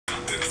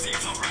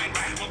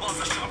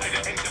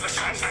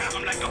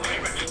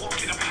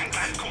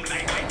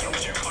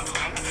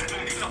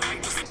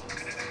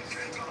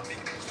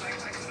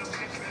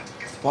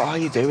What are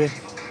you doing?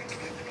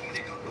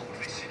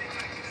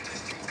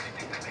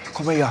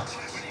 Come here.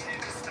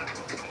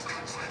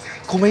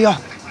 Come here.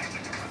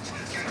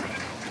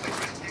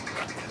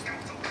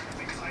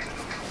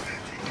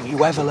 Don't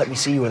you ever let me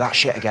see you with that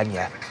shit again,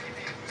 yeah?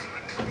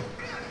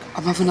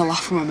 I'm having a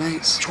laugh with my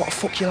mates. Do you want to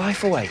fuck your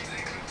life away?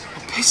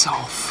 Oh, piss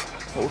off.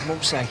 What would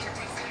Mum say?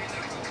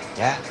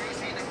 Yeah?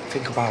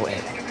 Think about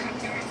it.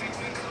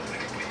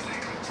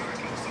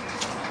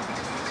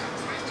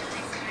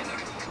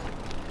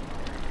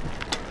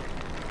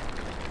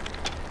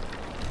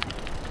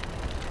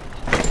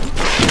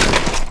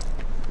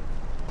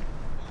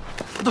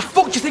 What the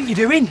fuck do you think you're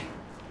doing?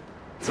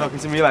 Talking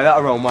to me like that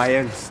around my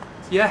ends.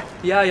 Yeah,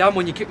 I am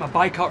when you kick my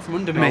bike out from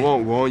under me. I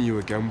won't warn you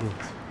again, bro.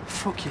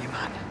 Fuck you,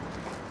 man.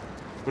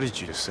 What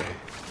did you just say?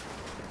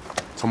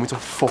 Tell me to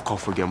fuck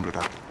off again,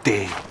 brother.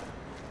 Dare you?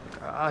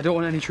 I don't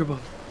want any trouble.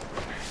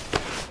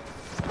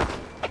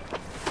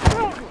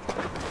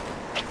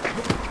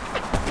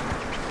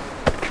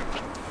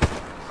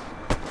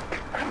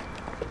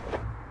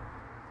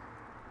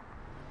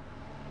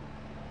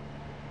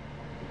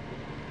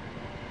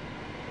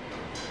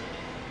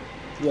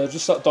 Yeah,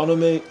 just that Doran,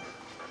 mate.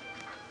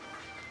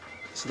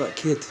 So that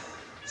kid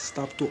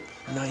stabbed up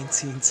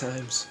 19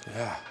 times.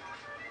 Yeah.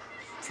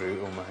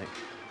 Brutal, mate.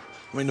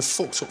 I mean, the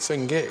fucked up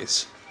thing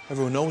is,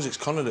 everyone knows it's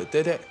Connor that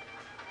did it.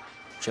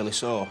 Chili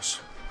sauce?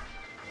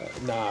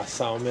 Nah,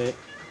 sound, mate.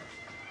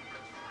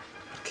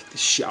 I'd kick the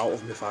shit out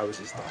of him if I was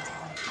his dad.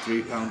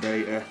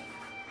 £3.80.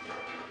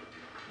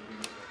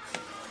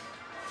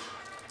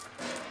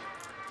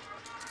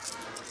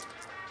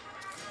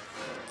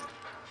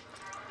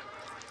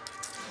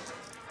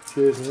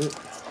 Cheers, mate.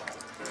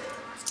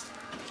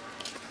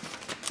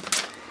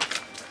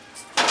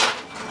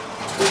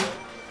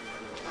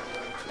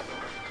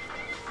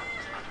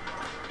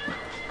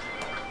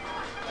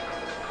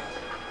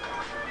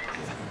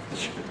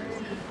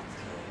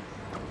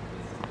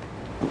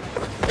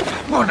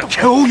 I'm gonna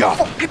kill you!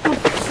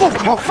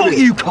 Fuck off! Fuck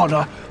you,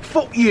 Connor!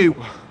 Fuck you!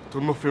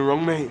 Done nothing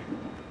wrong, mate.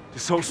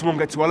 Just hope someone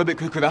gets to hell a bit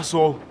quicker, that's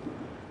all.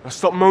 Now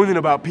stop moaning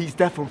about Pete's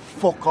death and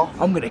fuck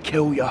off. I'm gonna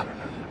kill you.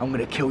 I'm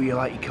gonna kill you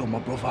like you killed my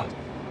brother.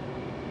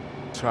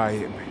 Try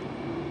it,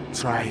 mate.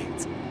 Try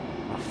it.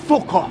 Now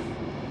fuck off.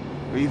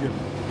 Leave him.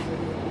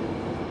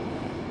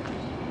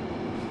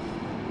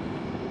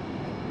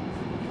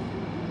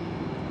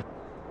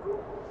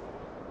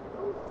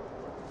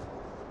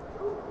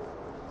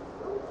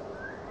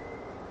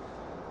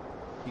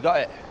 You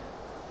got it?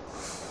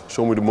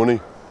 Show me the money.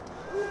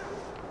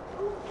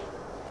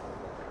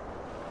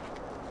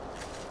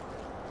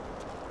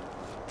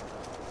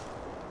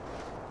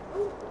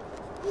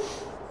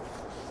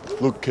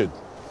 Look, kid.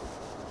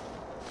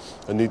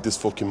 I need this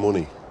fucking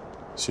money,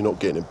 so you're not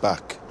getting it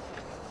back.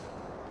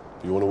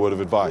 You want a word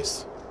of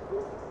advice?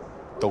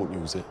 Don't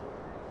use it.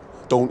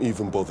 Don't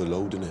even bother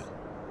loading it.